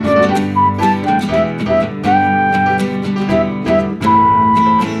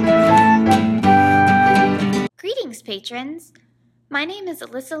My name is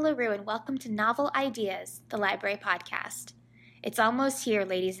Alyssa LaRue, and welcome to Novel Ideas, the library podcast. It's almost here,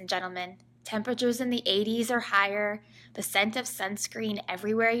 ladies and gentlemen. Temperatures in the 80s or higher, the scent of sunscreen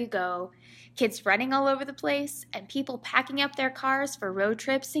everywhere you go, kids running all over the place, and people packing up their cars for road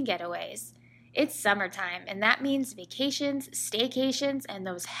trips and getaways. It's summertime, and that means vacations, staycations, and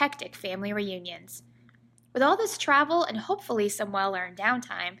those hectic family reunions. With all this travel and hopefully some well-earned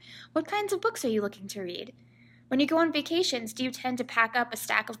downtime, what kinds of books are you looking to read? When you go on vacations, do you tend to pack up a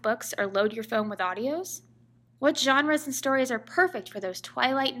stack of books or load your phone with audios? What genres and stories are perfect for those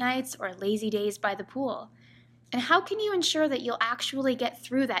twilight nights or lazy days by the pool? And how can you ensure that you'll actually get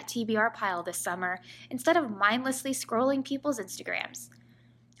through that TBR pile this summer instead of mindlessly scrolling people's Instagrams?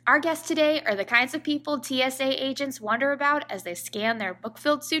 Our guests today are the kinds of people TSA agents wonder about as they scan their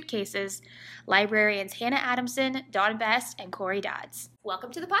book-filled suitcases, librarians Hannah Adamson, Dawn Best, and Corey Dodds.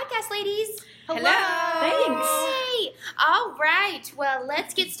 Welcome to the podcast, ladies. Hello. Thanks. Hey. All right. Well,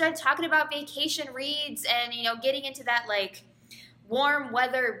 let's get started talking about vacation reads and, getting into that, warm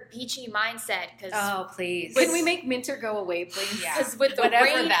weather, beachy mindset. Oh, please. Can we make winter go away, please? Yeah. Because with the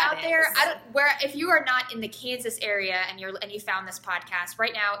rain out there, if you are not in the Kansas area and you found this podcast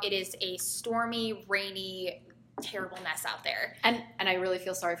right now, it is a stormy, rainy, terrible mess out there. And I really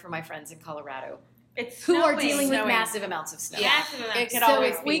feel sorry for my friends in Colorado It's who are snowing. dealing with Snowing. massive amounts of snow. Yeah. Massive amounts. It could So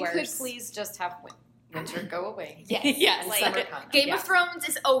always if be we worse. could please just have winter go away. Yes. Yes. Like, Summer come. Game Yeah. of Thrones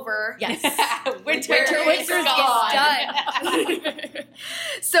is over. Yes. Winter Winter's is gone. done.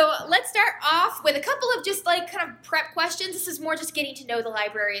 So let's start off with a couple of just kind of prep questions. This is more just getting to know the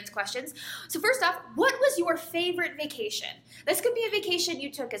librarians questions. So first off, what was your favorite vacation? This could be a vacation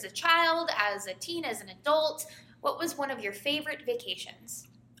you took as a child, as a teen, as an adult. What was one of your favorite vacations?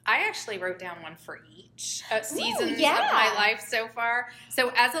 I actually wrote down one for each seasons yeah. of my life so far.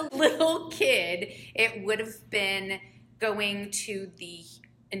 So as a little kid, it would have been going to the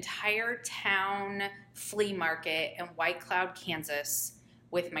entire town flea market in White Cloud, Kansas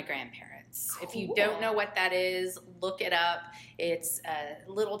with my grandparents. Cool. If you don't know what that is, look it up. It's a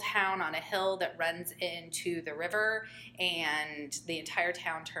little town on a hill that runs into the river, and the entire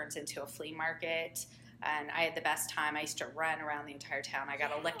town turns into a flea market. And I had the best time. I used to run around the entire town. I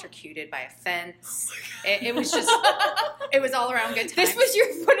got electrocuted by a fence. It was just, it was all around good times. This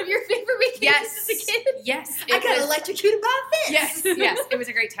was one of your favorite vacations Yes. as a kid? Yes. I got electrocuted by a fence. Yes, it was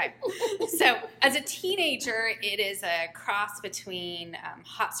a great time. So, as a teenager, it is a cross between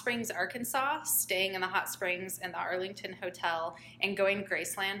Hot Springs, Arkansas, staying in the Hot Springs in the Arlington Hotel, and going to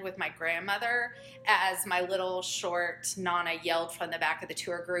Graceland with my grandmother as my little short Nana yelled from the back of the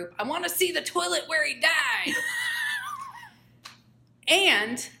tour group, "I want to see the toilet where he died."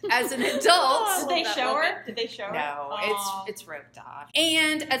 And as an adult, Did they show her? Did they show her? no, Aw. it's roped off.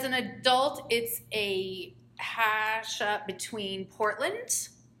 And as an adult, it's a hash up between Portland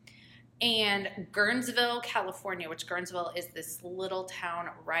and Guernsville, California, which Guernsville is this little town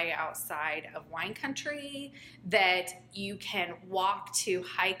right outside of wine country that you can walk to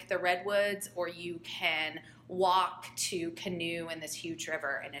hike the redwoods, or you can walk to canoe in this huge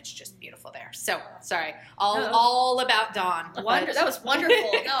river, and it's just beautiful there. So, sorry, all about Dawn. That was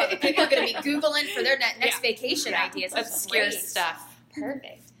wonderful. No, the people are going to be Googling for their next vacation Yeah. ideas. That's Obscure great. stuff.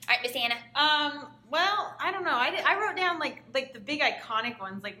 Perfect. All right, Miss Anna. Well, I don't know. I wrote down like the big iconic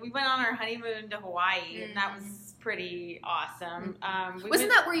ones. Like we went on our honeymoon to Hawaii, and that was pretty awesome. Wasn't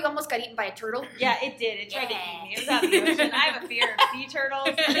that where you almost got eaten by a turtle? Yeah, it did. It tried to Yeah. eat me. It was out of the ocean. I have a fear of sea turtles.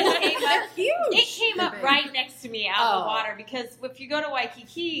 It came up right next to me out of the water, because if you go to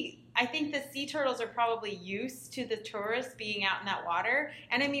Waikiki, I think the sea turtles are probably used to the tourists being out in that water.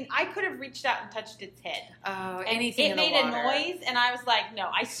 And I mean, I could have reached out and touched its head. Oh, And anything it in the made water. a noise, and I was like, no.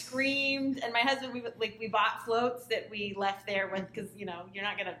 I screamed, and my husband, we bought floats that we left there with, because you're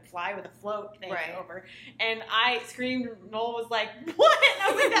not gonna fly with a float thing Right. over. And I screamed. Noel was like, "What?" And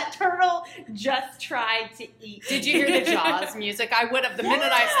I was like, "That turtle just tried to eat." Did you hear the Jaws music? I would have, the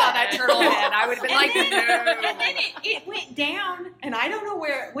minute I saw that turtle head, I would have been like, And no. then it went down, and I don't know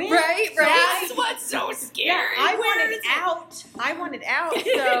where it went. Right. So That's what's so scary. Yeah, I Where wanted is it? out. I wanted out.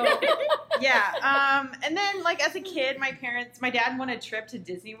 So yeah. And then as a kid, my dad won a trip to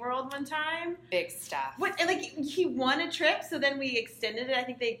Disney World one time. Big stuff. He won a trip, so then we extended it. I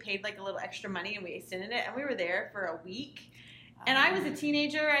think they paid a little extra money, and we extended it, and we were there for a week. And I was a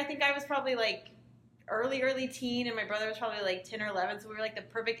teenager. I think I was probably early teen, and my brother was probably 10 or 11, so we were the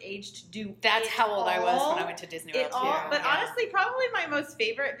perfect age to do That's it how old I was when I all. went to Disney World, It all, too. but Yeah. honestly, probably my most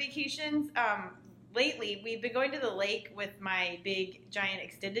favorite vacations lately, we've been going to the lake with my big, giant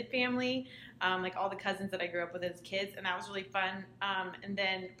extended family, all the cousins that I grew up with as kids, and that was really fun. And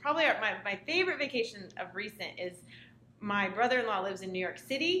then probably my favorite vacation of recent is my brother-in-law lives in New York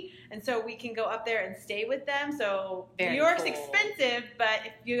City, and so we can go up there and stay with them. So Very New York's cool. expensive, but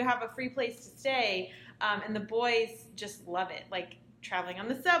if you have a free place to stay, and the boys just love it, like traveling on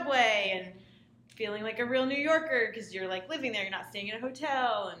the subway and feeling like a real New Yorker because you're like living there, you're not staying in a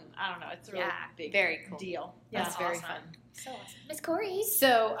hotel, and I don't know, it's a really big very cool deal. That's very awesome. fun. So awesome. Miss Corey.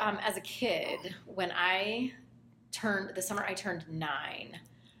 So, as a kid, when the summer I turned 9,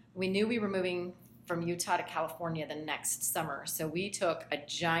 we knew we were moving from Utah to California the next summer. So we took a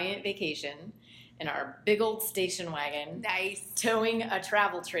giant vacation in our big old station wagon, Nice. towing a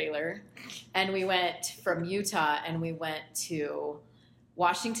travel trailer, and we went from Utah and we went to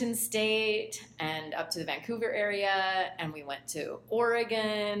Washington State and up to the Vancouver area, and we went to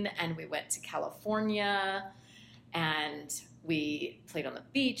Oregon, and we went to California, and we played on the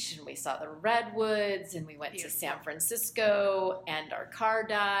beach, and we saw the redwoods, and we went to San Francisco, and our car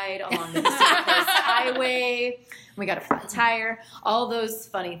died along the Pacific Coast Highway. We got a flat tire, all those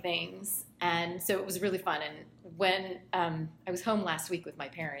funny things. And so it was really fun. And when I was home last week with my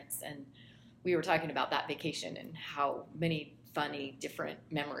parents, and we were talking about that vacation and how many funny different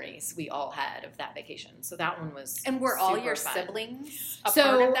memories we all had of that vacation. So that one was And were all super your fun. siblings a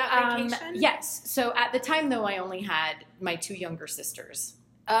part of that vacation? Yes. So at the time, though, I only had my 2 younger sisters.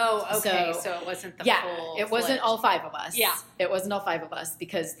 Oh, okay. So- So it wasn't the Yeah, full. it wasn't fledged- all 5 of us. Yeah. It wasn't all 5 of us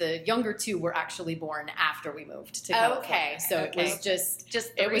because the younger 2 were actually born after we moved to California. Okay, So it okay. was just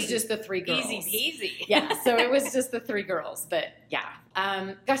Just it was three. just the 3 girls. Easy peasy. Yeah, so it was just the 3 girls. But yeah,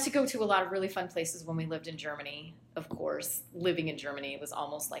 got to go to a lot of really fun places when we lived in Germany. Of course, living in Germany was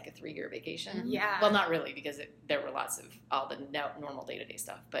almost like a 3-year vacation. Yeah. Well, not really because there were lots of all the normal day-to-day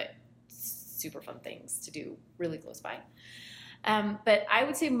stuff, but super fun things to do really close by. But I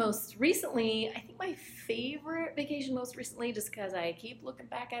would say most recently, I think my favorite vacation most recently, just because I keep looking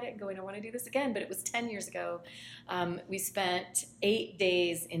back at it and going, I want to do this again, but it was 10 years ago. We spent 8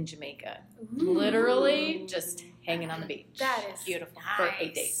 days in Jamaica, literally just hanging on the beach. That is Beautiful. For nice.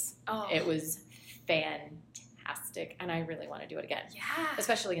 8 days. Oh. It was fantastic, and I really want to do it again. Yeah.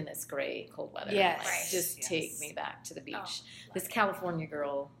 Especially in this gray, cold weather. Yes. Right. Just Yes. take me back to the beach. Oh, This California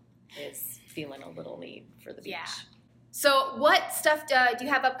girl is feeling a little need for the beach. Yeah. So what stuff do you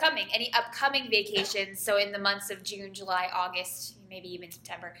have upcoming? Any upcoming vacations? So in the months of June, July, August, maybe even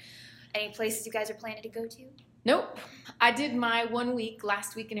September. Any places you guys are planning to go to? Nope. I did my 1 week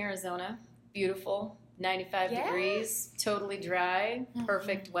last week in Arizona. Beautiful. 95 Yeah. degrees, totally dry,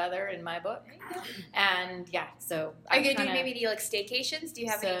 perfect weather in my book. There you go. And yeah, so Are you I'm gonna do kinda- maybe like staycations? Do you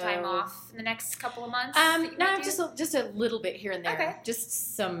have any time So- off in the next couple of months? that you No, might do? just a little bit here and there. Okay.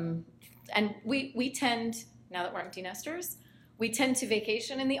 Just some, and we tend, now that we're empty nesters, we tend to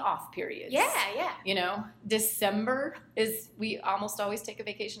vacation in the off periods. Yeah. You know, December we almost always take a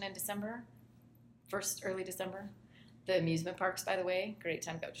vacation in December, early December. The amusement parks, by the way, great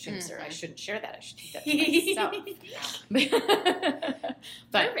time to go. I shouldn't share that. I should keep that to myself.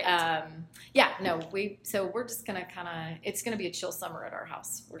 But Perfect. yeah, no, we're just gonna it's gonna be a chill summer at our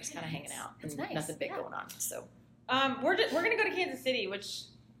house. We're just kind of hanging out That's and nice. nothing big Yeah. going on. So We're gonna go to Kansas City, which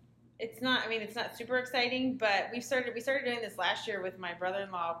it's not super exciting, but we started doing this last year with my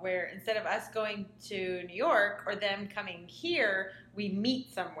brother-in-law, where instead of us going to New York or them coming here, we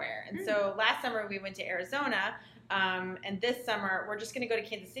meet somewhere. And so last summer we went to Arizona, and this summer we're just gonna go to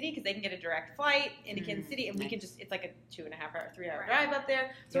Kansas City because they can get a direct flight into Kansas City, and we can it's like a 2.5-hour, 3-hour drive up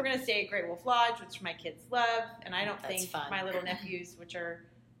there. So we're gonna stay at Great Wolf Lodge, which my kids love, and I don't That's think fun. my little nephews, which are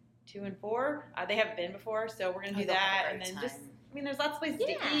 2 and 4, they haven't been before, so we're gonna do they'll have that, a and great then time. there's lots of places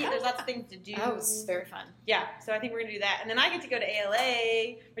Yeah. to eat. There's lots of things to do. that was very fun. Yeah, so I think we're gonna do that, and then I get to go to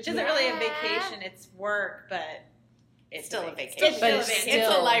ALA, which isn't really a Yeah. vacation; it's work, but it's Still a It's vacation. still a But vacation. It's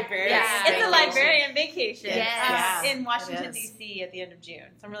a still- librarian. Yeah. It's a librarian vacation Yes. in Washington It is. D.C. at the end of June.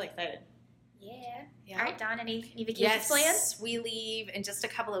 So I'm really excited. Yeah. Yeah. All right, Dawn, any vacations Yes, plans? we leave in just a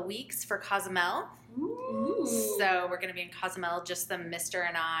couple of weeks for Cozumel. Ooh. So we're going to be in Cozumel, just the Mister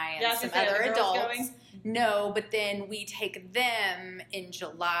and I and Yeah, I was some gonna say, other are the girls adults. going? No, but then we take them in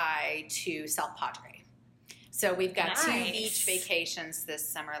July to South Padre. So we've got 2 Nice. beach vacations this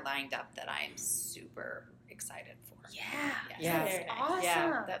summer lined up that I am super excited for. Yeah. Yeah. That's Very nice. awesome.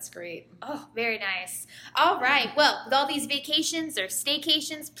 Yeah, that's great. Oh, very nice. All right. Well, with all these vacations or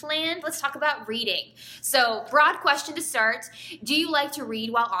staycations planned, let's talk about reading. So, broad question to start. Do you like to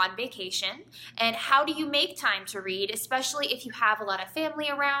read while on vacation? And how do you make time to read, especially if you have a lot of family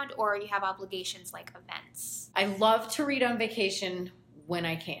around or you have obligations like events? I love to read on vacation when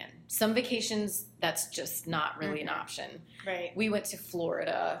I can. Some vacations, that's just not really an option. Right. We went to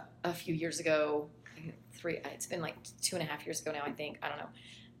Florida a few years ago. It's been like 2.5 years ago now, I think. I don't know.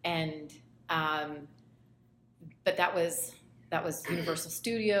 And but that was Universal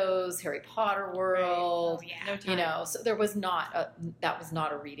Studios, Harry Potter World, Oh, yeah. No time. you know, so that was not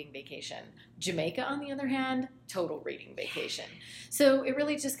a reading vacation. Jamaica, on the other hand, total reading vacation. So it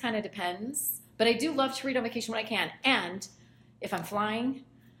really just kind of depends. But I do love to read on vacation when I can. And if I'm flying,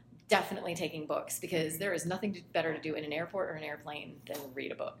 definitely taking books, because there is nothing better to do in an airport or an airplane than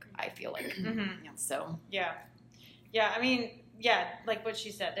read a book, I feel like. Mm-hmm. So Yeah. I mean, like what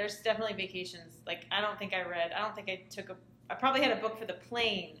she said, there's definitely vacations. Like, I probably had a book for the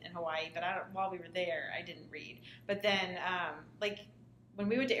plane in Hawaii, but while we were there, I didn't read. But then, like, when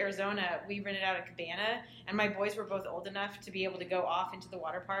we went to Arizona, we rented out a cabana, and my boys were both old enough to be able to go off into the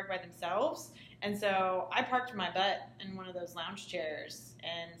water park by themselves. And so I parked my butt in one of those lounge chairs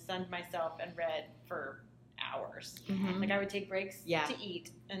and sunned myself and read for hours. Like, I would take breaks Yeah. to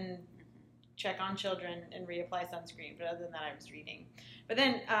eat and check on children and reapply sunscreen, but other than that, I was reading. But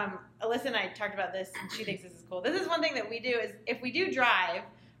then Alyssa and I talked about this, and she thinks this is cool. This is one thing that we do is if we do drive,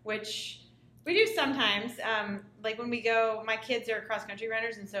 which we do sometimes, like when we go, my kids are cross-country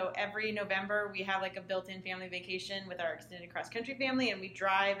runners, and so every November we have like a built-in family vacation with our extended cross-country family, and we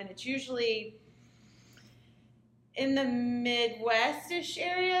drive, and it's usually in the Midwest-ish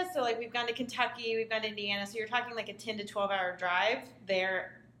area. So like we've gone to Kentucky, we've gone to Indiana, so you're talking like a 10 to 12 hour drive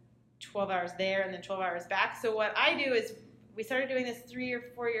there, 12 hours there, and then 12 hours back. So what I do is, we started doing this 3 or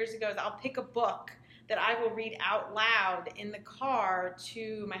 4 years ago, is I'll pick a book that I will read out loud in the car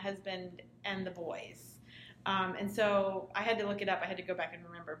to my husband and the boys. And so I had to look it up. I had to go back and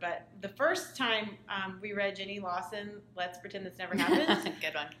remember. But the first time we read Jenny Lawson, Let's Pretend This Never Happened.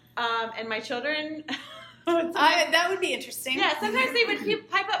 Good one. And my children... That would be interesting. Yeah, sometimes they would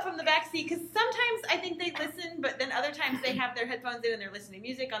pipe up from the back seat, because sometimes I think they listen, but then other times they have their headphones in and they're listening to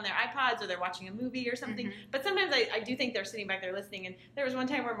music on their iPods, or they're watching a movie or something. Mm-hmm. But sometimes I do think they're sitting back there listening. And there was one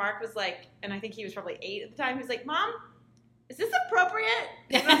time where Mark was like, and I think he was probably 8 at the time, he was like, "Mom, is this appropriate?"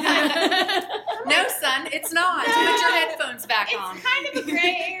 No, son, it's not. No. Put your headphones back on. It's kind of a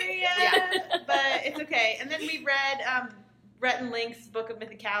gray area, Yeah. but it's okay. And then we read Rhett and Link's Book of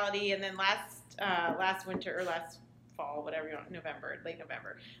Mythicality, and then last winter, or last fall, whatever you want, late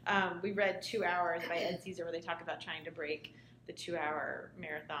November, we read 2 Hours by Ed Caesar, where they talk about trying to break the 2-hour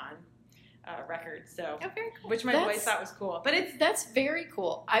marathon record. So, very cool. which my boys thought was cool. But that's very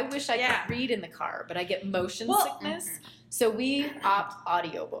cool. I wish I Yeah. could read in the car, but I get motion Well, sickness. So we opt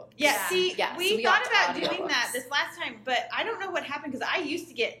audiobooks. Yeah, see, Yeah, we so we thought opt about audiobooks. doing that this last time, but I don't know what happened, because I used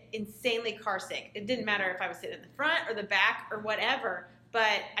to get insanely car sick. It didn't matter if I was sitting in the front or the back or whatever,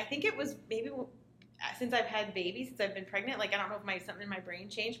 but I think it was maybe since I've had babies, since I've been pregnant, like I don't know if something in my brain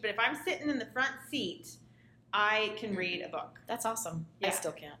changed, but if I'm sitting in the front seat, I can read a book. That's awesome. I Yeah.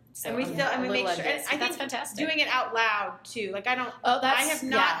 still can't. So And we I'm still, a and we little make sure, and envious, I but that's think fantastic. doing it out loud too. Like I have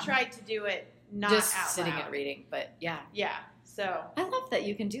not tried to do it not just out sitting loud. and reading, but yeah. Yeah, so. I love that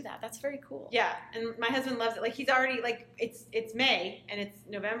you can do that. That's very cool. Yeah, and my husband loves it. Like he's already like it's May and it's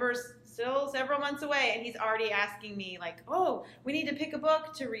November's still several months away, and he's already asking me like, "Oh, we need to pick a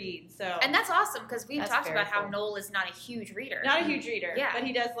book to read." So And that's awesome, because we've That's talked very about how cool. Noel is not a huge reader. not a huge reader, Yeah. but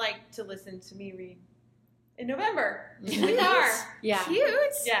he does like to listen to me read in November. Mhm. We are, Yeah.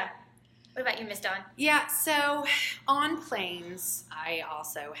 Cute. yeah. What about you, Miss Dawn? Yeah, so on planes, I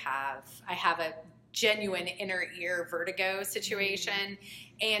have a genuine inner ear vertigo situation.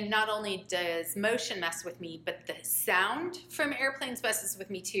 And not only does motion mess with me, but the sound from airplanes messes with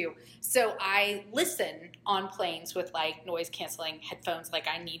me too. So I listen on planes with like noise canceling headphones, like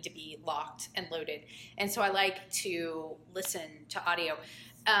I need to be locked and loaded. And so I like to listen to audio.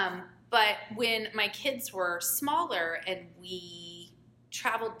 But when my kids were smaller and we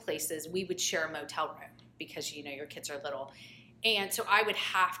traveled places, we would share a motel room because, you know, your kids are little. And so I would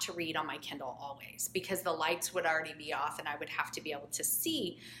have to read on my Kindle always because the lights would already be off and I would have to be able to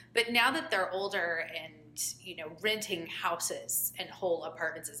see. But now that they're older and, you know, renting houses and whole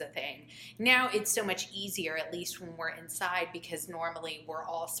apartments is a thing, now it's so much easier, at least when we're inside, because normally we're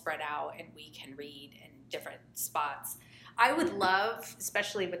all spread out and we can read in different spots. I would love,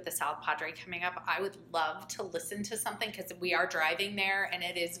 especially with the South Padre coming up, I would love to listen to something because we are driving there and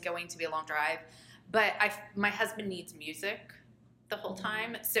it is going to be a long drive. But my husband needs music the whole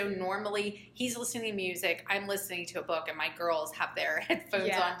time. So normally he's listening to music, I'm listening to a book, and my girls have their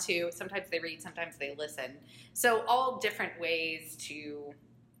headphones on too. Sometimes they read, sometimes they listen. So all different ways to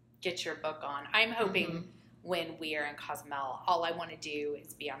get your book on. I'm hoping when we are in Cozumel, all I want to do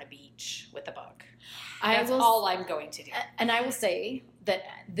is be on a beach with a book. That's all I'm going to do. And I will say that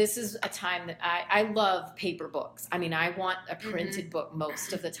this is a time that I love paper books. I mean, I want a printed book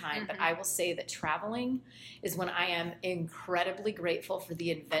most of the time, but I will say that traveling is when I am incredibly grateful for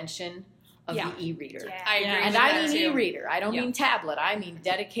the invention of the e-reader. Yeah. I agree. And with I that mean too. e-reader. I don't Yeah. mean tablet. I mean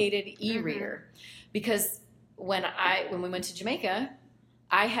dedicated e-reader. Because when we went to Jamaica,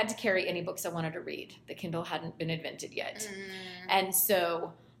 I had to carry any books I wanted to read. The Kindle hadn't been invented yet. And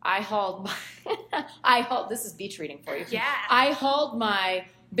so I hauled this is beach reading for you. Yeah. I hauled my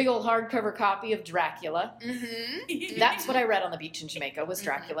big old hardcover copy of Dracula. That's what I read on the beach in Jamaica was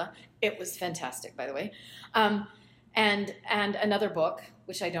Dracula. It was fantastic, by the way. And another book,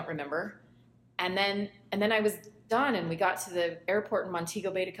 which I don't remember. And then I was done, and we got to the airport in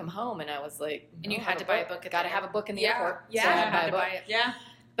Montego Bay to come home, and I was like, And you "Oh, had to buy a book. Got to have a book in the airport. Yeah, So I I had to buy had a to book. buy it. Yeah.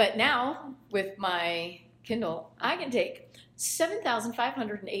 But now with my Kindle, I can take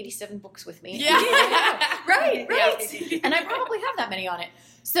 7,587 books with me. Yeah. right. Yeah. And I probably have that many on it.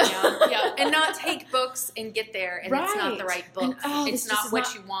 So Yeah, and not take books and get there, and it's not the right book. And, oh, it's this not just what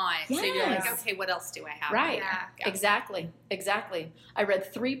is you want. So you're like, Yes. okay, what else do I have? Right. Yeah. Exactly. I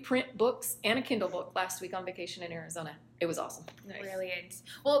read 3 print books and a Kindle book last week on vacation in Arizona. It was awesome. Brilliant.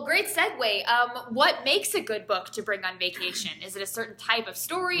 Well, great segue. What makes a good book to bring on vacation? Is it a certain type of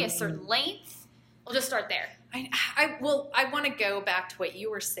story, a certain length? We'll just start there. I want to go back to what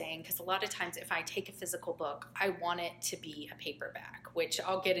you were saying, because a lot of times if I take a physical book, I want it to be a paperback, which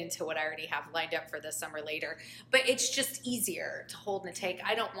I'll get into what I already have lined up for this summer later. But it's just easier to hold and take.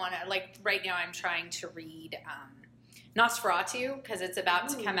 I don't want to, like right now I'm trying to read Nosferatu, because it's about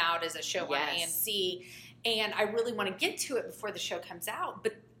to come out as a show on AMC. And I really want to get to it before the show comes out,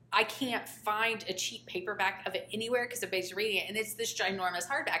 but I can't find a cheap paperback of it anywhere because everybody's reading it, and it's this ginormous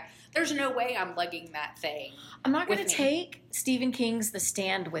hardback. There's no way I'm lugging that thing. I'm not going to with me. take Stephen King's The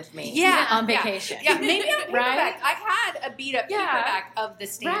Stand with me on vacation. Yeah, maybe on paperback. Right? I had a beat up paperback of The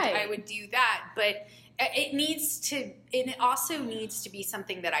Stand. Right. I would do that, but it also needs to be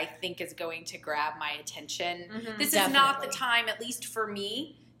something that I think is going to grab my attention. This is not the time, at least for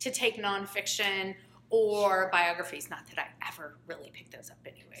me, to take nonfiction or biographies. Not that I ever really pick those up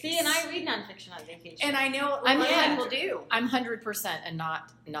anyway. See, and I read nonfiction on vacation. And I know a lot of people do. I'm 100% a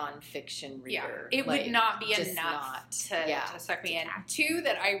not nonfiction reader. Yeah, it would not be just enough not. to suck me in. 2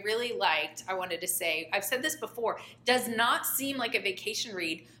 that I really liked, I wanted to say, I've said this before, does not seem like a vacation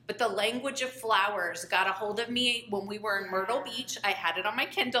read, but The Language of Flowers got a hold of me when we were in Myrtle Beach. I had it on my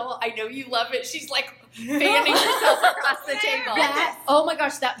Kindle. I know you love it. She's like fanning herself across the table. Oh my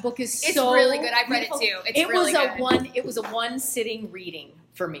gosh, that book is It's so really good. I've read it beautiful. too. It's really good. It was a one sitting reading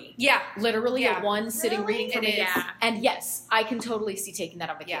for me. Yeah. Literally a one sitting reading for It me. is. Yeah. And yes, I can totally see taking that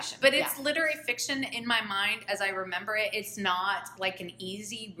on Yeah, vacation. but it's literary fiction in my mind as I remember it. It's not like an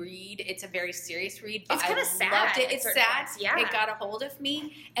easy read. It's a very serious read. But It's kinda I sad loved it. at It's certain sad. points, yeah. It got a hold of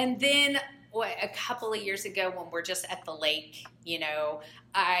me. And then a couple of years ago when we're just at the lake,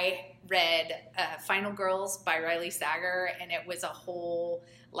 I read Final Girls by Riley Sager, and it was a whole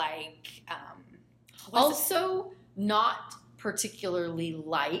also not particularly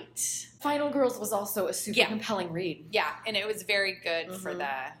light. Final Girls was also a super compelling read. Yeah, and it was very good for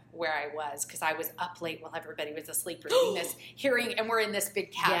where I was, because I was up late while everybody was asleep reading this, and we're in this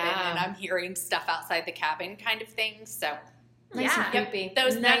big cabin, and I'm hearing stuff outside the cabin kind of thing, so. Nice and creepy. That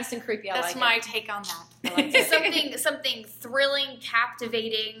was nice and creepy. That's my take on that. I like it. something thrilling,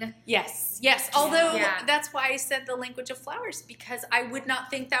 captivating. Yes. Although that's why I said The Language of Flowers, because I would not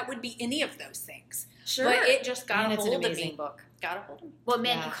think that would be any of those things. Sure. But it just got a it's hold an of amazing me. book. Got a hold of me. Well,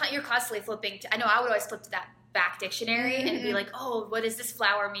 man, you're constantly flipping. I know I would always flip to that back dictionary and be like, oh, what does this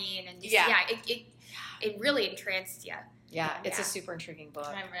flower mean? And just, it really entranced you. Yeah, it's a super intriguing book.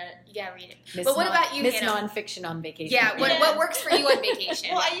 I read it. You gotta read it. But what about you, Miss Hannah? Nonfiction on vacation. Yeah, what works for you on vacation?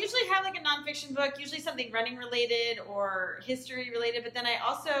 Well, I usually have like a nonfiction book, usually something running related or history related, but then I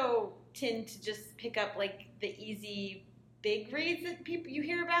also tend to just pick up like the easy big reads that you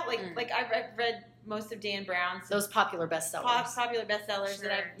hear about. Like I've read most of Dan Brown's those popular bestsellers. Popular bestsellers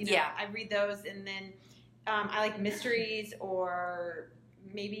that I read those, and then I like mysteries or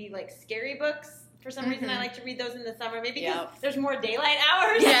maybe like scary books. For some reason, I like to read those in the summer. Maybe because there's more daylight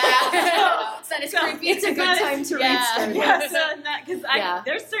hours. Yeah, it's not as creepy. It's a good time to read scary Yeah, books. because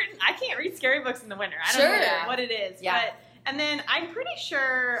there's certain I can't read scary books in the winter. I don't know what it is. Yeah. But and then I'm pretty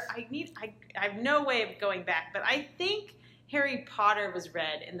sure I have no way of going back, but I think Harry Potter was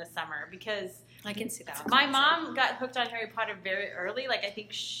read in the summer because I can see that. my mom got hooked on Harry Potter very early. Like I think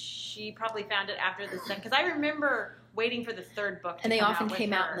she probably found it after the second, because I remember waiting for the third book to and they come often out with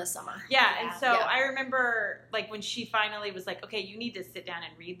came out her. in the summer. Yeah, and so I remember like when she finally was like, okay, you need to sit down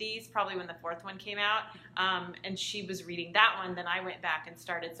and read these, probably when the fourth one came out, and she was reading that one, then I went back and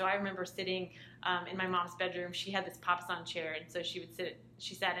started. So I remember sitting in my mom's bedroom. She had this Papasan chair, and so she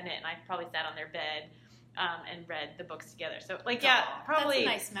sat in it, and I probably sat on their bed, and read the books together. So probably that's a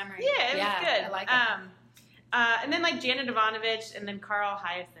nice memory. Yeah, it was good. I like it. And then Janet Ivanovich, and then Carl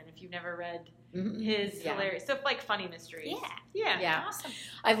Hiaasen. If you've never read his hilarious, so funny mysteries. Yeah. Awesome.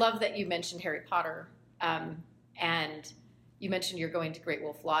 I love that you mentioned Harry Potter, and you mentioned you're going to Great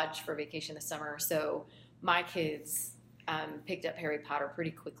Wolf Lodge for vacation this summer. So my kids picked up Harry Potter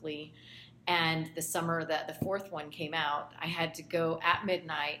pretty quickly, and the summer that the fourth one came out, I had to go at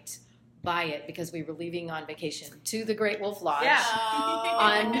midnight buy it because we were leaving on vacation to the Great Wolf Lodge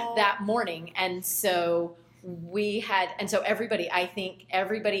on that morning, and so everybody, I think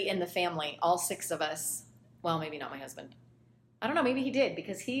everybody in the family, all 6 of us, well, maybe not my husband, I don't know, maybe he did,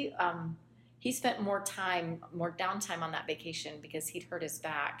 because he spent more downtime on that vacation because he'd hurt his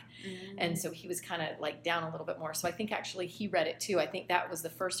back. And so he was kind of down a little bit more. So I think actually he read it too. I think that was the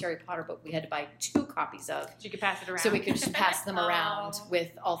first Harry Potter book we had to buy 2 copies of. So you could pass it around. So we could just pass them around with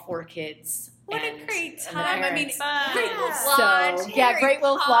all 4 kids. What a great time. I mean, Great Wolf Lodge. Great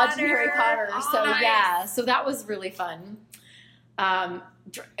Wolf Lodge and Harry Potter. Oh, So nice. so that was really fun.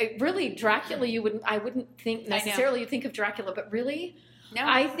 Really, Dracula, I wouldn't think necessarily you think of Dracula, but really, No,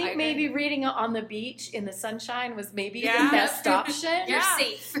 I think maybe reading it on the beach in the sunshine was maybe the best option. You're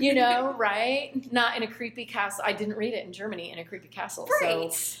safe. Right? Not in a creepy castle. I didn't read it in Germany in a creepy castle,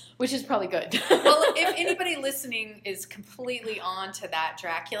 Great. which is probably good. Well, if anybody listening is completely on to that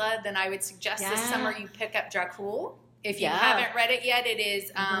Dracula, then I would suggest this summer you pick up Dracul. If you haven't read it yet, it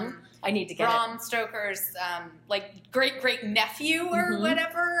is I need to get Bram Stoker's great nephew or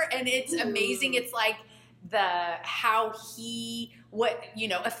whatever, and it's amazing. It's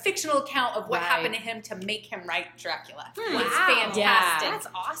a fictional account of what happened to him to make him write Dracula. It's fantastic. Yeah. That's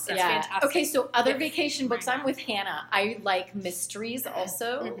awesome. Yeah. It's fantastic. Okay, so other vacation books. I'm with Hannah. I like mysteries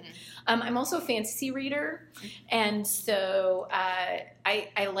also. I'm also a fantasy reader, and so I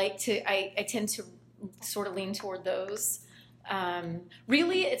tend to sort of lean toward those.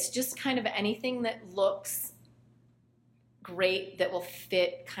 Really, it's just kind of anything that looks great that will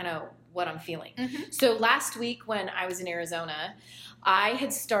fit kind of what I'm feeling. So last week when I was in Arizona, I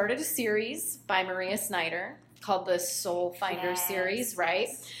had started a series by Maria Snyder called the Soul Finder series, right?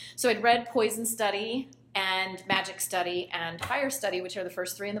 So I'd read Poison Study and Magic Study and Fire Study, which are the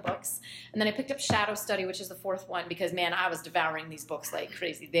first 3 in the books. And then I picked up Shadow Study, which is the 4th one, because, man, I was devouring these books like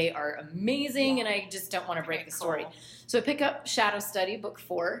crazy. They are amazing, and I just don't want to break the story. So I pick up Shadow Study, book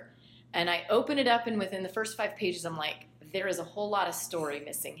 4, and I open it up, and within the first 5 pages, I'm like, there is a whole lot of story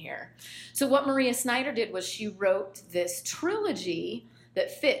missing here. So what Maria Snyder did was she wrote this trilogy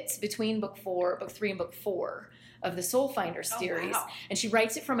that fits between book 3 and book 4 of the Soul Finder series. Wow. And she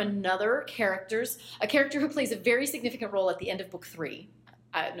writes it from a character who plays a very significant role at the end of book 3.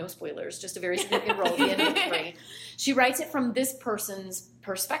 No spoilers, just a very significant role at the end of book 3. She writes it from this person's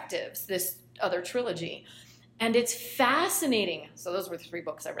perspectives, this other trilogy. And it's fascinating. So those were the 3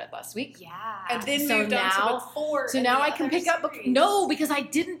 books I read last week. Yeah. And then moved on to book 4. So now I can pick up book... No, because I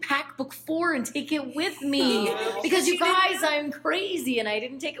didn't pack book 4 and take it with me. Because you guys, I'm crazy and I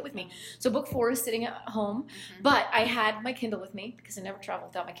didn't take it with me. So book 4 is sitting at home. But I had my Kindle with me because I never travel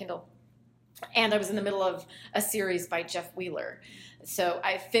without my Kindle. And I was in the middle of a series by Jeff Wheeler. So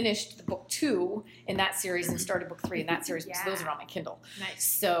I finished the book 2 in that series and started book 3 in that series. So those are on my Kindle. Nice.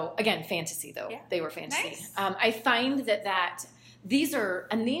 So again, fantasy though. Yeah. They were fantasy. Nice. I find that these are,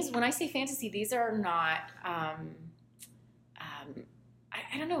 and these, when I say fantasy, these are not,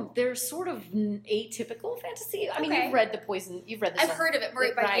 I don't know, they're sort of atypical fantasy. I mean, you've read I've heard of it,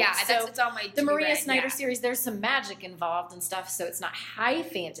 Maria, but it's on my the Maria Snyder series, there's some magic involved and stuff, so it's not high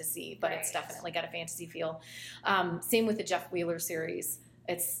fantasy, but it's definitely got a fantasy feel. Same with the Jeff Wheeler series.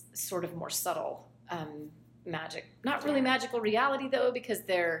 It's sort of more subtle magic. Not really magical reality, though, because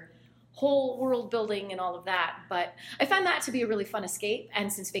they're whole world building and all of that, but I find that to be a really fun escape,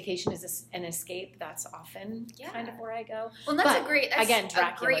 and since vacation is an escape, that's often kind of where I go. Well, that's a great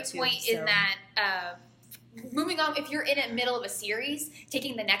too, point in that moving on, if you're in the middle of a series,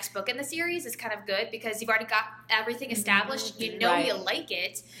 taking the next book in the series is kind of good because you've already got everything established, you you like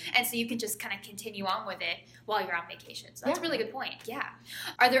it, and so you can just kind of continue on with it while you're on vacation. So that's a really good point. Yeah.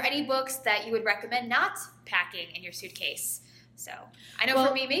 Are there any books that you would recommend not packing in your suitcase? So I know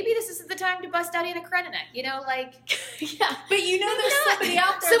for me, maybe this isn't the time to bust out Anna Karenina, But there's somebody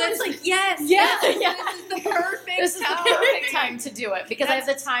out there that's like, this is the perfect time to do it because I have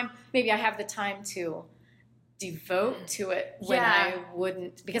the time. Maybe I have the time to devote to it when I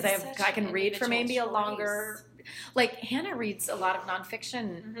wouldn't, because I can read for maybe a longer. Like Hannah reads a lot of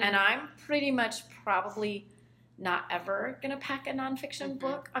nonfiction, and I'm pretty much probably not ever gonna pack a nonfiction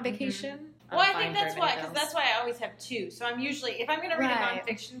book on vacation. Well, I think that's why, because that's why I always have 2. So I'm usually, if I'm going to read a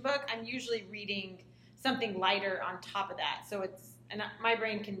nonfiction book, I'm usually reading something lighter on top of that. So and my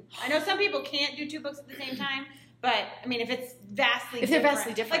brain can, I know some people can't do 2 books at the same time, but I mean, if it's vastly different. They're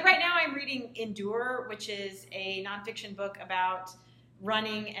vastly different. Like right now I'm reading Endure, which is a nonfiction book about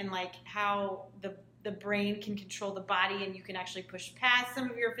running and like how the brain can control the body and you can actually push past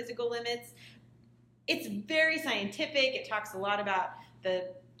some of your physical limits. It's very scientific. It talks a lot about the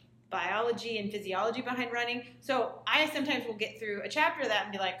biology and physiology behind running. So I sometimes will get through a chapter of that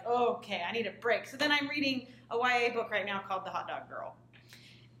and be like, oh, okay, I need a break. So then I'm reading a YA book right now called The Hot Dog Girl.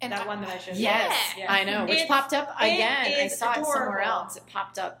 And that one that I showed you. Yes, I know. Which popped up again. I saw adorable. it somewhere else. It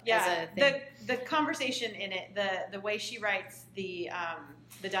popped up as a thing. The conversation in it, the way she writes the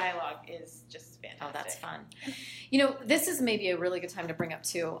dialogue is just fantastic. Oh, that's fun. You know, this is maybe a really good time to bring up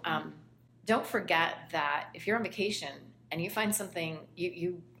too. Don't forget that if you're on vacation and you find something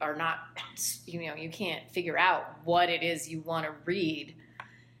you are not, you can't figure out what it is you want to read,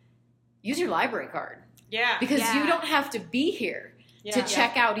 use your library card. Yeah. Because you don't have to be here to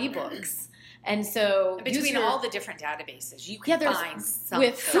check out ebooks. And so between all the different databases, you can find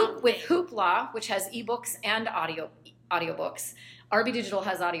something. With Hoopla, which has ebooks and audiobooks, RB Digital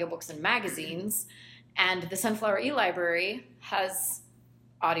has audiobooks and magazines, and the Sunflower eLibrary has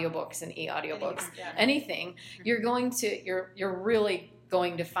audiobooks and e-audiobooks. Anything. You're really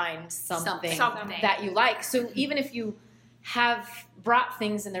going to find something that you like. So even if you have brought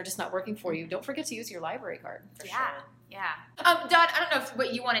things and they're just not working for you, don't forget to use your library card. For sure. Yeah. Dawn, I don't know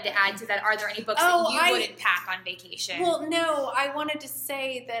what you wanted to add to that. Are there any books that you wouldn't pack on vacation? Well, no. I wanted to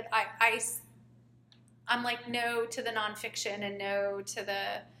say that I'm like no to the nonfiction and no to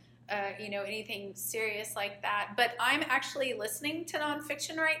the anything serious like that. But I'm actually listening to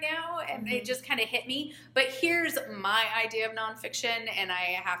nonfiction right now, and it just kind of hit me. But here's my idea of nonfiction, and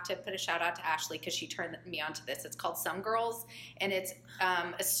I have to put a shout out to Ashley because she turned me onto this. It's called Some Girls, and it's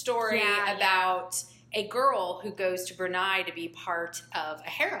a story about a girl who goes to Brunei to be part of a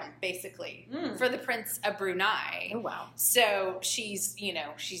harem, basically, for the Prince of Brunei. Oh, wow. So she's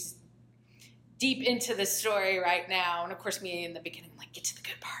deep into the story right now. And of course, me in the beginning, I'm like, get to the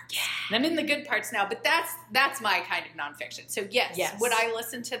good parts. Yeah. And I'm in the good parts now, but that's my kind of nonfiction. So yes, would I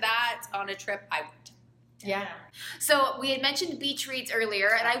listen to that on a trip? I would. Yeah. So we had mentioned beach reads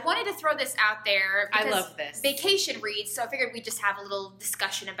earlier, and I wanted to throw this out there. I love this. Vacation reads, so I figured we'd just have a little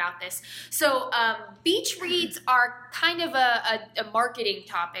discussion about this. So beach reads are kind of a marketing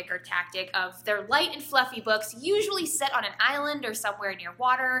topic or tactic of they're light and fluffy books, usually set on an island or somewhere near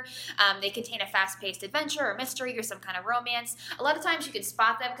water. They contain a fast-paced adventure or mystery or some kind of romance. A lot of times you can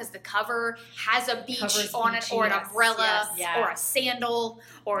spot them because the cover has a beach on it, or an umbrella, or a sandal,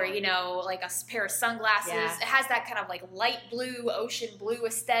 or like a pair of sunglasses. Yeah. It has that kind of like light blue, ocean blue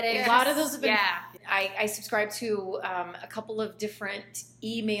aesthetic. A lot of those have been. Yeah. I subscribe to a couple of different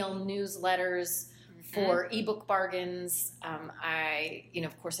email newsletters for ebook bargains.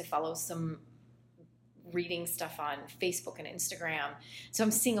 Of course, I follow some reading stuff on Facebook and Instagram. So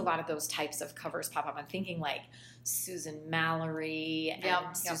I'm seeing a lot of those types of covers pop up. I'm thinking like Susan Mallory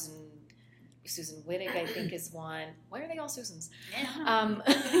and Susan Wittig, I think, is one. Why are they all Susans? It's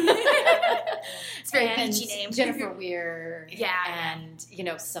a very beachy name. Jennifer Weir. And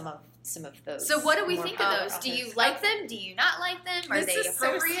some of those. So what do we think of those? Do you like them? Do you not like them? Are they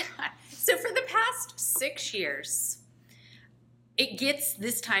appropriate? So for the past 6 years, it gets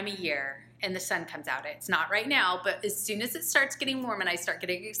this time of year and the sun comes out. It's not right now, but as soon as it starts getting warm and I start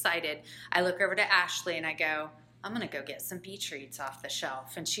getting excited, I look over to Ashley and I go, I'm going to go get some beach reads off the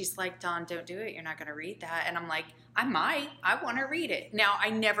shelf. And she's like, Dawn, don't do it. You're not going to read that. And I'm like, I might. I want to read it. Now,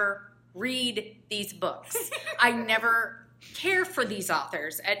 I never read these books. I never care for these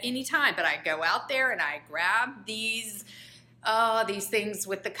authors at any time. But I go out there and I grab these things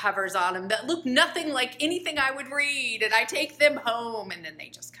with the covers on them that look nothing like anything I would read. And I take them home and then they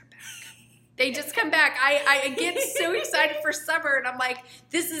just come back. They just come back. I get so excited for summer, and I'm like,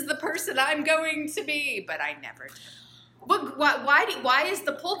 this is the person I'm going to be, but I never do. But why is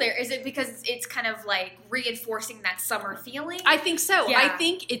the pull there? Is it because it's kind of like reinforcing that summer feeling? I think so. Yeah. I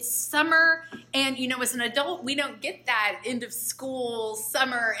think it's summer, and as an adult, we don't get that end of school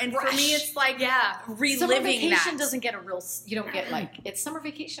summer, and for me, it's like reliving summer vacation that. Doesn't get you don't get like, it's summer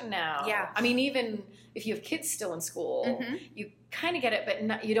vacation now. Yeah. I mean, even if you have kids still in school, you kind of get it,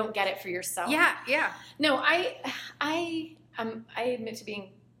 but you don't get it for yourself. Yeah, yeah. No, I admit to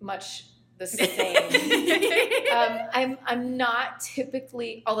being much the same. I'm not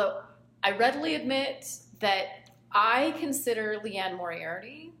typically, although I readily admit that I consider Leanne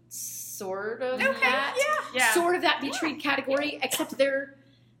Moriarty sort of that beach read category, except they're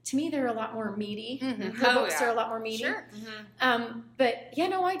to me, they're a lot more meaty. Mhm. Her Oh, books yeah. are a lot more meaty. Sure. But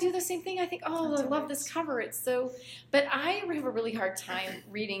I do the same thing. I think, I That's love this cover. It's so. But I have a really hard time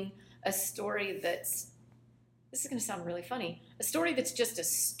reading a story that's. This is going to sound really funny. A story that's just a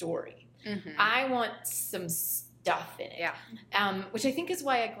story. Mhm. I want some stuff in it. Yeah. Which I think is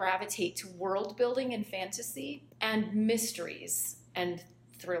why I gravitate to world building and fantasy and mysteries and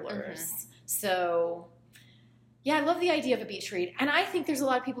thrillers. So, yeah, I love the idea of a beach read. And I think there's a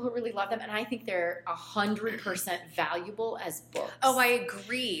lot of people who really love them. And I think they're 100% valuable as books. Oh, I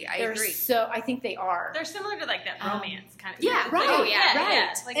agree. I agree. So I think they are. They're similar to like that romance kind of. yeah, It's right, Like, oh, yeah, right.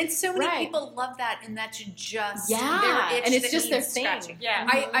 Yeah. Like, And so many Right. people love that, and that's just Yeah, their itch and it's that just their needs thing. scratching. yeah.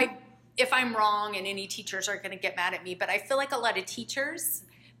 I if I'm wrong, and any teachers are going to get mad at me, but I feel like a lot of teachers,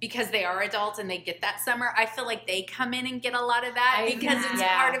 because they are adults and they get that summer, I feel like they come in and get a lot of that because it's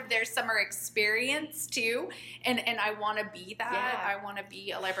part of their summer experience too. And I want to be that. Yeah. I want to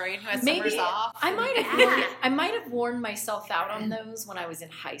be a librarian who has Maybe summers off. I might have worn myself out on those when I was in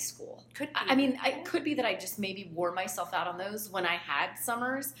high school. Could be. I mean, it could be that I just maybe wore myself out on those when I had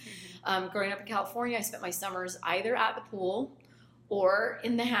summers. Growing up in California, I spent my summers either at the pool or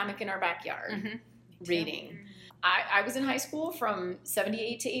in the hammock in our backyard reading. I was in high school from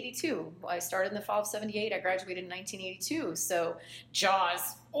 78 to 82. I started in the fall of 78. I graduated in 1982. So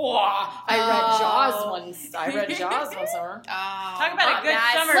Jaws. I read Jaws one summer. Talk about a good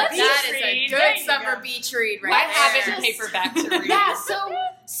summer beach That is a read. good There you summer go. beach read right I have there. it in paperback to read. Yeah,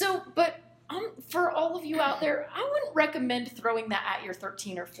 but for all of you out there, I wouldn't recommend throwing that at your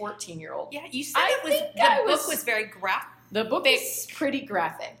 13 or 14-year-old. Yeah, you said I the book was very graphic. The book is pretty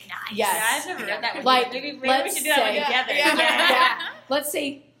graphic. Nice. Yes. Yeah, I've never read that one. Like, maybe let's we should do that one say- together. Yeah. Let's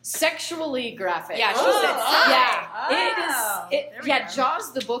say sexually graphic. Yeah, she Oh, said oh. Yeah, Oh. There we go.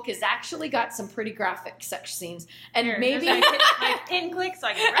 Jaws the book has actually got some pretty graphic sex scenes, and Here, maybe there's my pin click so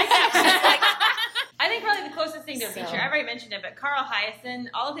I can write that. I think probably the closest thing to a So- feature, I've already mentioned it, but Carl Hyacin,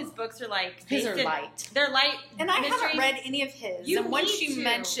 all of his books are like his are based in- light. They're light And I mysteries. haven't read any of his. You and once need you to.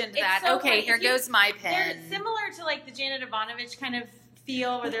 mentioned It's that, so okay, funny. here If you- goes my They're pen. similar to like the Janet Ivanovich kind of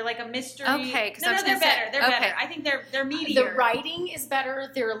feel, where they're like a mystery. Okay, 'cause I no, was they're gonna say- better. They're okay. better. I think they're meatier. The writing is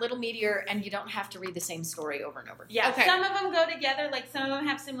better. They're a little meatier, and you don't have to read the same story over and over. Yeah, Okay. some of them go together. Like some of them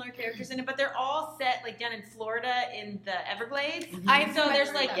have similar characters in it, but they're all set like down in Florida in the Everglades. I've So there's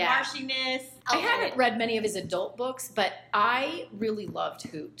read like that. Yeah. marshiness. I haven't read many of his adult books, but I really loved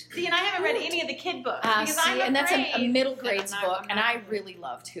Hoot. See, and I haven't read any of the kid books because I'm and that's a afraid- middle grades I'm book, not- and I really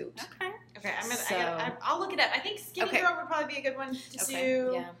loved Hoot. Okay. Okay, So- I'll look it up. I think Skinny Okay. Girl would probably be a good one to Okay,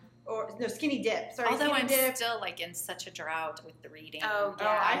 do. Yeah. Or no, Skinny Dip. Sorry, Although Skinny I'm Dip. still like in such a drought with the reading. Oh, Oh,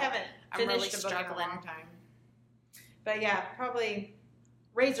 I haven't I'm finished really a book struggling. in a long time. But yeah, probably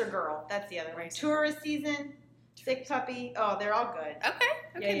Razor Girl. That's the other one. Razor. Tourist Season, Sick Puppy. Oh, they're all good. Okay.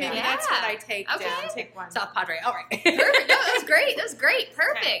 Okay. Yeah, Maybe yeah. that's what I take Okay. down. Pick one. South Padre. All right. Perfect. No, that was great. That was great.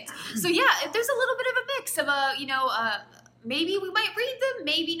 Perfect. So yeah, if there's a little bit of a mix of maybe we might read them,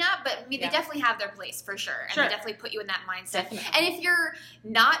 maybe not, but I mean, Yeah. they definitely have their place for sure, and Sure. they definitely put you in that mindset. Definitely. And if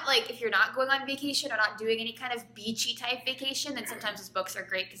you're not going on vacation or not doing any kind of beachy type vacation, then sometimes those books are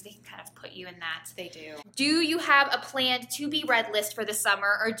great because they can kind of put you in that. They do. Do you have a planned to be read list for the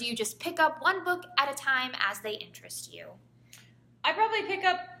summer, or do you just pick up one book at a time as they interest you? I probably pick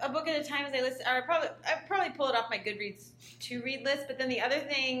up a book at a time as I listen, or I probably pull it off my Goodreads to read list. But then the other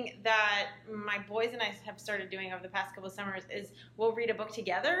thing that my boys and I have started doing over the past couple of summers is we'll read a book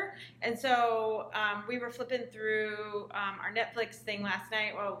together. And so we were flipping through our Netflix thing last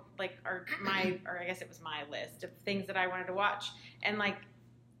night. Well, like or I guess it was my list of things that I wanted to watch, and like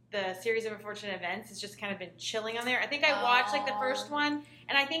the series of unfortunate events has just kind of been chilling on there. I think I watched like the first one,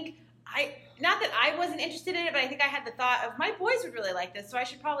 and I think not that I wasn't interested in it, but I think I had the thought of my boys would really like this, so I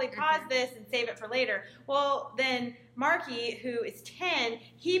should probably pause this and save it for later. Well, then Marky, who is 10,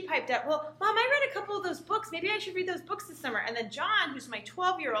 he piped up, well, Mom, I read a couple of those books. Maybe I should read those books this summer. And then John, who's my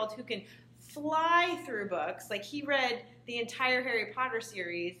 12-year-old, who can fly through books, like he read the entire Harry Potter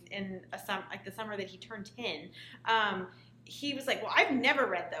series in the summer that he turned 10. He was like, well, I've never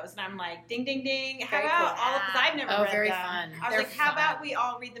read those. And I'm like, ding, ding, ding. How Very about cool. all of, because I've never read very them. fun. I was They're like, how fun. about we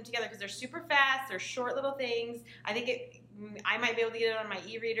all read them together? Because they're super fast. They're short little things. I think I might be able to get it on my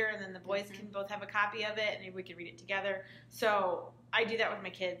e-reader, and then the boys can both have a copy of it, and maybe we could read it together. So I do that with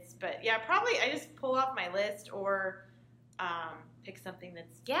my kids. But yeah, probably I just pull off my list or pick something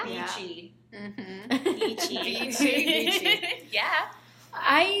that's beachy. Mm-hmm. Beachy. Yeah.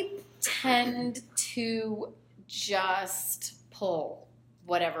 I tend to just pull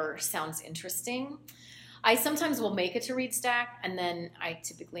whatever sounds interesting. I sometimes will make it to read stack, and then I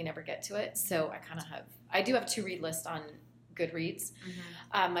typically never get to it. So I do have to read list on Goodreads.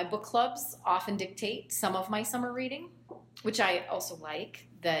 My book clubs often dictate some of my summer reading, which I also like,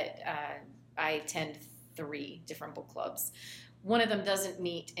 that I attend 3 different book clubs. One of them doesn't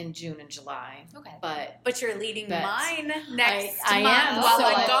meet in June and July. Okay. But you're leading mine next I month am. while So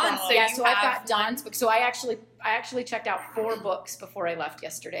I'm gone. So I've got Dawn's book. So I actually checked out 4 books before I left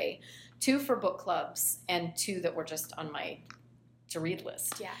yesterday. 2 for book clubs and 2 that were just on my to read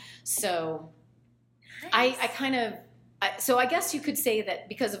list. Yeah. So Nice. I kind of so I guess you could say that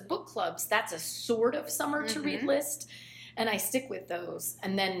because of book clubs, that's a sort of summer to read list, and I stick with those,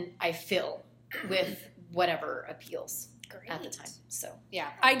 and then I fill with whatever appeals at the time. So yeah,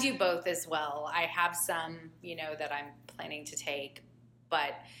 I do both as well. I have some, that I'm planning to take,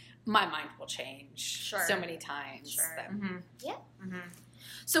 but my mind will change so many times. Sure. that- Yeah.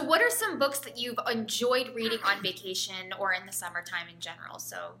 So what are some books that you've enjoyed reading on vacation or in the summertime in general?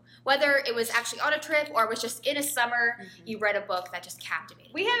 So whether it was actually on a trip or it was just in a summer, you read a book that just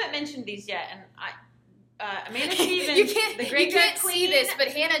captivated. We haven't mentioned these yet, and Amanda Stevens, you can't, the Graveyard you can't Queen. see this, but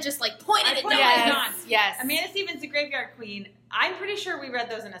Hannah just pointed it pointed down. it on. Yes. Amanda Stevens, The Graveyard Queen. I'm pretty sure we read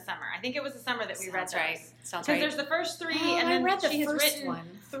those in a summer. I think it was the summer that we read those. Sounds Because right. there's the first 3, Oh, and I then read the she has first written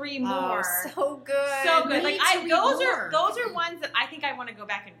one. 3 more. so good. So good. We need to read Those more. are ones that I think I want to go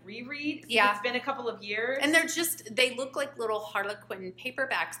back and reread. Yeah. It's been a couple of years. And they look like little Harlequin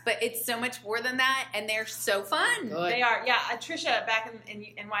paperbacks, but it's so much more than that, and they're so fun. good. They are. Yeah, Trisha back in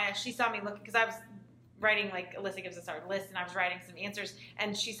NYS, she saw me looking, because I was writing, Alyssa gives us our list, and I was writing some answers,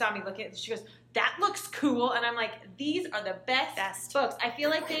 and she saw me looking at it, she goes, that looks cool, and I'm like, these are the best books. I feel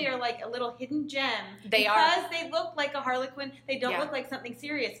like they are like a little hidden gem. They are. Because they look like a Harlequin. They don't look like something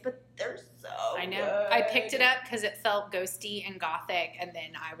serious, but they're so I know. good. I picked it up because it felt ghosty and gothic, and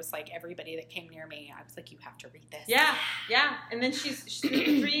then I was like, everybody that came near me, I was like, you have to read this. Yeah, yeah. And then the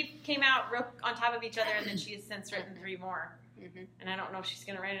 3 came out real on top of each other, and then she has since written 3 more. And I don't know if she's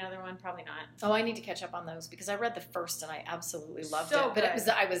going to write another one. Probably not. Oh, I need to catch up on those because I read the first and I absolutely loved So it. But good.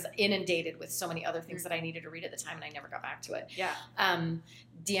 I was inundated with so many other things that I needed to read at the time, and I never got back to it. Yeah.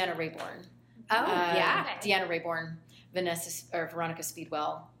 Deanna Raybourn. Oh, yeah. Deanna Raybourn, Veronica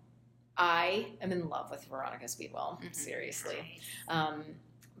Speedwell. I am in love with Veronica Speedwell. Seriously.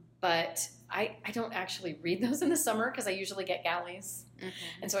 But I don't actually read those in the summer because I usually get galleys.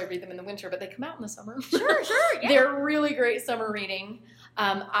 And so I read them in the winter, but they come out in the summer. Sure, yeah. They're really great summer reading.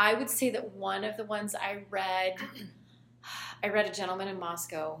 I would say that one of the ones I read A Gentleman in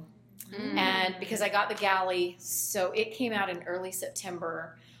Moscow. And because I got the galley, so it came out in early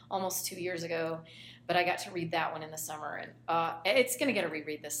September, almost 2 years ago. But I got to read that one in the summer, and it's going to get a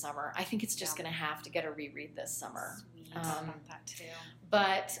reread this summer. I think it's just going to have to get a reread this summer. Sweet. I want that too.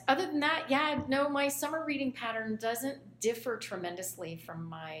 But other than that, my summer reading pattern doesn't differ tremendously from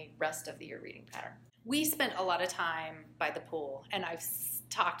my rest of the year reading pattern. We spent a lot of time by the pool, and I've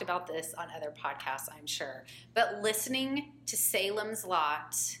talked about this on other podcasts, I'm sure. But listening to Salem's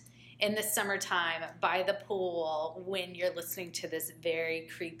Lot in the summertime by the pool when you're listening to this very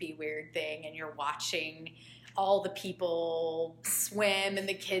creepy, weird thing and you're watching all the people swim and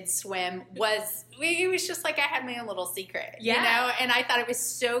the kids swim it was just like I had my own little secret, and I thought it was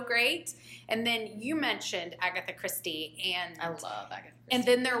so great. And then you mentioned Agatha Christie, and I love Agatha Christie. And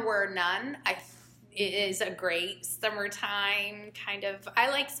Then There Were None. It is a great summertime kind of. I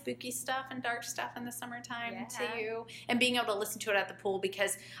like spooky stuff and dark stuff in the summertime too, and being able to listen to it at the pool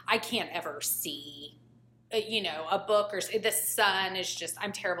because I can't ever see, a book or the sun is just.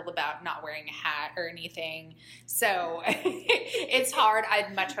 I'm terrible about not wearing a hat or anything, so it's hard.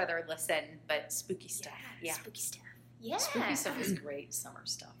 I'd much rather listen, but spooky stuff, spooky stuff. Yeah, spooky stuff is great summer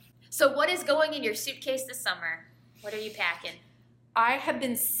stuff. So, what is going in your suitcase this summer? What are you packing? I have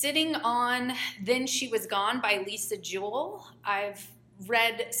been sitting on Then She Was Gone by Lisa Jewell. I've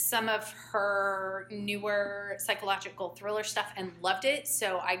read some of her newer psychological thriller stuff and loved it.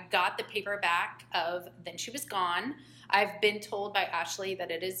 So I got the paperback of Then She Was Gone. I've been told by Ashley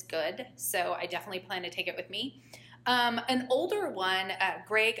that it is good. So I definitely plan to take it with me. An older one,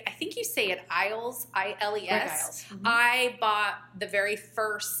 Greg, I think you say it Iles, I-L-E-S. Greg Iles. Mm-hmm. I bought the very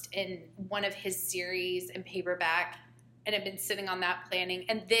first in one of his series in paperback and have been sitting on that planning.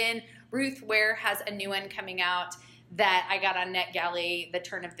 And then Ruth Ware has a new one coming out that I got on NetGalley, The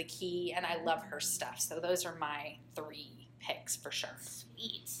Turn of the Key, and I love her stuff. So those are my 3 picks for sure.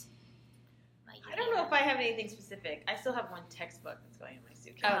 Sweet. I don't know if I have anything specific. I still have one textbook that's going in my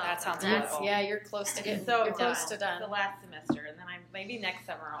suitcase. Oh, that sounds That's, wonderful. yeah, you're close to getting So you're close to done. The last semester, and then maybe next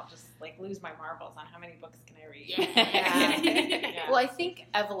summer I'll just like lose my marbles on how many books can I read. Yeah. Well, I think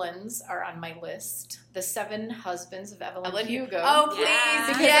Evelyn's are on my list. The 7 Husbands of Evelyn Hugo. Oh, please. Yeah.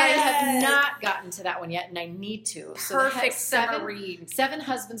 Because Yes. I have not gotten to that one yet, and I need to. So Perfect summer read. 7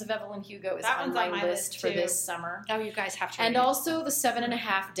 Husbands of Evelyn Hugo is That on one's my on my list list, for too. this summer. Oh, you guys have to And read. also the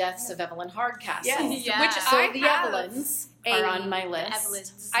 7.5 Deaths of Evelyn Hardcastle. Yes. Yeah. Which So I the have Evelyns a- are on my list.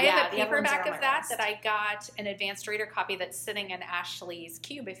 Evelyns. I Yeah, have a the Evelyns are paperback on of my that list. that I got an advanced reader copy that's sitting in Ashley's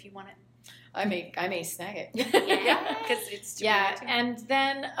cube if you want it. I may snag it. Yeah, because it's to Yeah, read too. and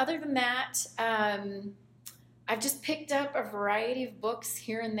then other than that, I've just picked up a variety of books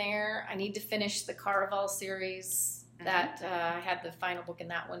here and there. I need to finish the Caraval series. That I had the final book in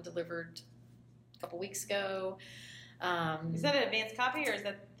that one delivered a couple weeks ago. Is that an advanced copy or is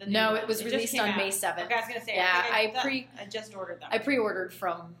that the new No, one? it was just released came on out. May 7th. Okay, I was gonna say. Yeah, I just ordered them. I pre-ordered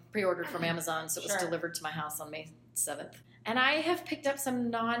from Amazon, so it was Sure. delivered to my house on May 7th. And I have picked up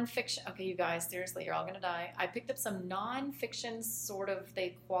some nonfiction. Okay, you guys, seriously, you're all gonna die. I picked up some nonfiction, sort of.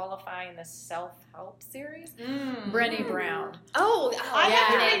 They qualify in the self-help series. Brené Brown. Oh, I Yeah. have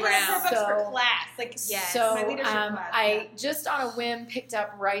to read Brown. her books for So- class. Like, Yes. So my leadership class. I just on a whim picked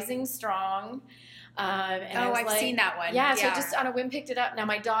up Rising Strong. And I Oh, was I've like, seen that one. Yeah, so just on a whim picked it up. Now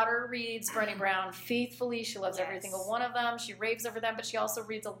my daughter reads Brené Brown faithfully. She loves every Yes. single one of them. She raves over them, but she also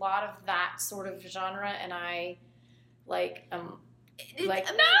reads a lot of that sort of genre, and I like like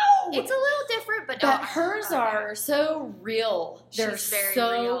no. It's a little different, but But hers are so real. They're She's very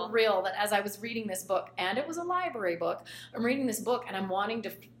so real. that as I was reading this book, and it was a library book, I'm reading this book and I'm wanting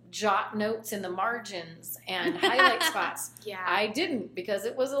to jot notes in the margins and highlight spots. Yeah. I didn't because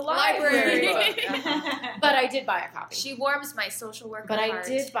it was a library book. But I did buy a copy. She warms my social worker But heart. I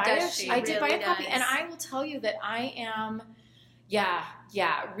did buy Does a, she? I did buy a Really copy, does. and I will tell you that I am,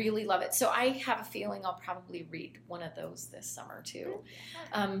 really love it. So I have a feeling I'll probably read one of those this summer too,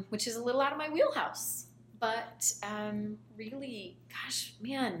 which is a little out of my wheelhouse. But really, gosh,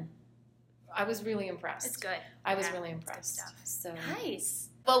 man, I was really impressed. It's good. I was Yeah, really it's good impressed. stuff. So Nice.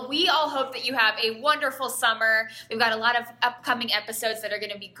 Well, we all hope that you have a wonderful summer. We've got a lot of upcoming episodes that are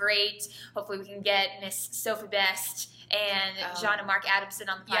going to be great. Hopefully, we can get Miss Sophie Best and John and Mark Adamson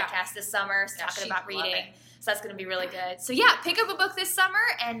on the Yeah. podcast this summer, Yeah, talking she'd about love reading. it. So that's going to be really good. So yeah, pick up a book this summer,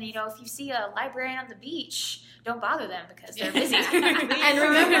 and if you see a librarian on the beach, don't bother them because they're busy.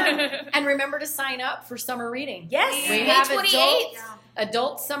 and remember to sign up for summer reading. Yes, We May have 28th.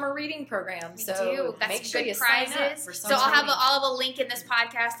 adult summer reading program. We so do. Got make some sure good you sign up prizes. for So summer I'll have reading. a link in this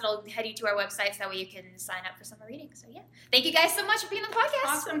podcast that'll head you to our website, so that way you can sign up for summer reading. So yeah, thank you guys so much for being on the podcast.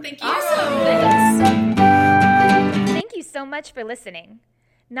 Awesome. Thank you. Awesome. Thank you so much for listening.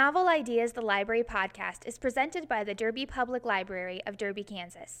 Novel Ideas, the Library Podcast, is presented by the Derby Public Library of Derby,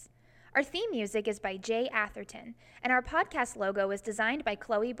 Kansas. Our theme music is by Jay Atherton, and our podcast logo is designed by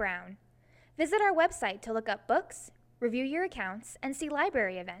Chloe Brown. Visit our website to look up books, review your accounts, and see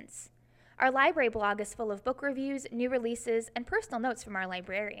library events. Our library blog is full of book reviews, new releases, and personal notes from our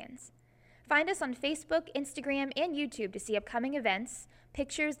librarians. Find us on Facebook, Instagram, and YouTube to see upcoming events,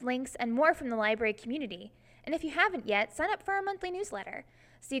 pictures, links, and more from the library community. And if you haven't yet, sign up for our monthly newsletter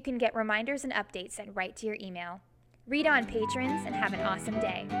so you can get reminders and updates sent right to your email. Read on, patrons, and have an awesome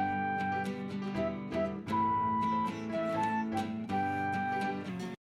day.